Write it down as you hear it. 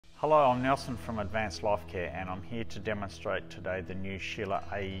Hello, I'm Nelson from Advanced Lifecare and I'm here to demonstrate today the new Schiller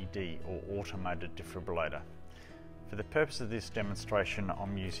AED or automated defibrillator. For the purpose of this demonstration,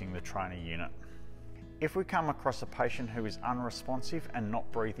 I'm using the trainer unit. If we come across a patient who is unresponsive and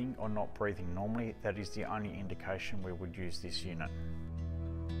not breathing or not breathing normally, that is the only indication we would use this unit.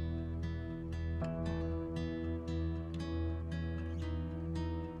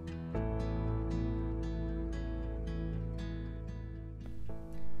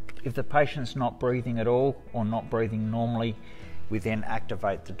 If the patient's not breathing at all or not breathing normally, we then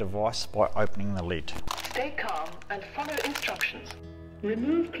activate the device by opening the lid. Stay calm and follow instructions.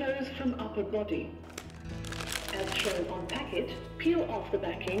 Remove clothes from upper body. As shown on packet, peel off the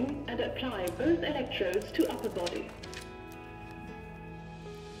backing and apply both electrodes to upper body.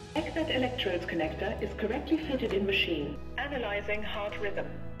 Check that electrodes connector is correctly fitted in machine. Analyzing heart rhythm.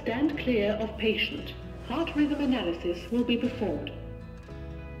 Stand clear of patient. Heart rhythm analysis will be performed.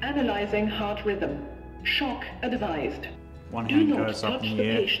 Analyzing heart rhythm. Shock advised. One hand goes up in the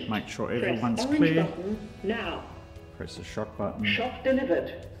air. Make sure everyone's clear. Button now. Press the shock button. Shock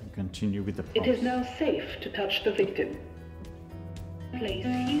delivered. And continue with the pulse. It is now safe to touch the victim. Place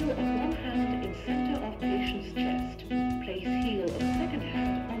heel of one hand in center of patient's chest. Place heel of second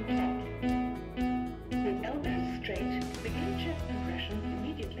hand on top. With elbows straight, begin chest compression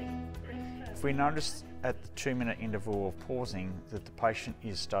immediately. If we notice at the 2-minute interval of pausing that the patient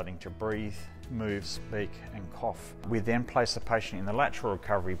is starting to breathe, move, speak and cough, we then place the patient in the lateral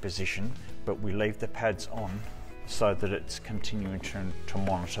recovery position, but we leave the pads on so that it's continuing to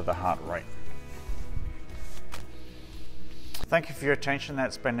monitor the heart rate. Thank you for your attention.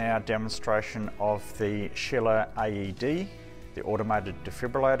 That's been our demonstration of the Schiller AED, the automated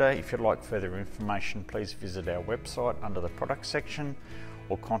defibrillator. If you'd like further information, please visit our website under the product section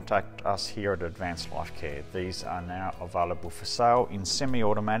or contact us here at Advanced Lifecare. These are now available for sale in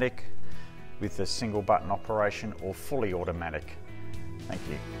semi-automatic with a single button operation or fully automatic. Thank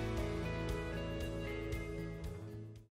you.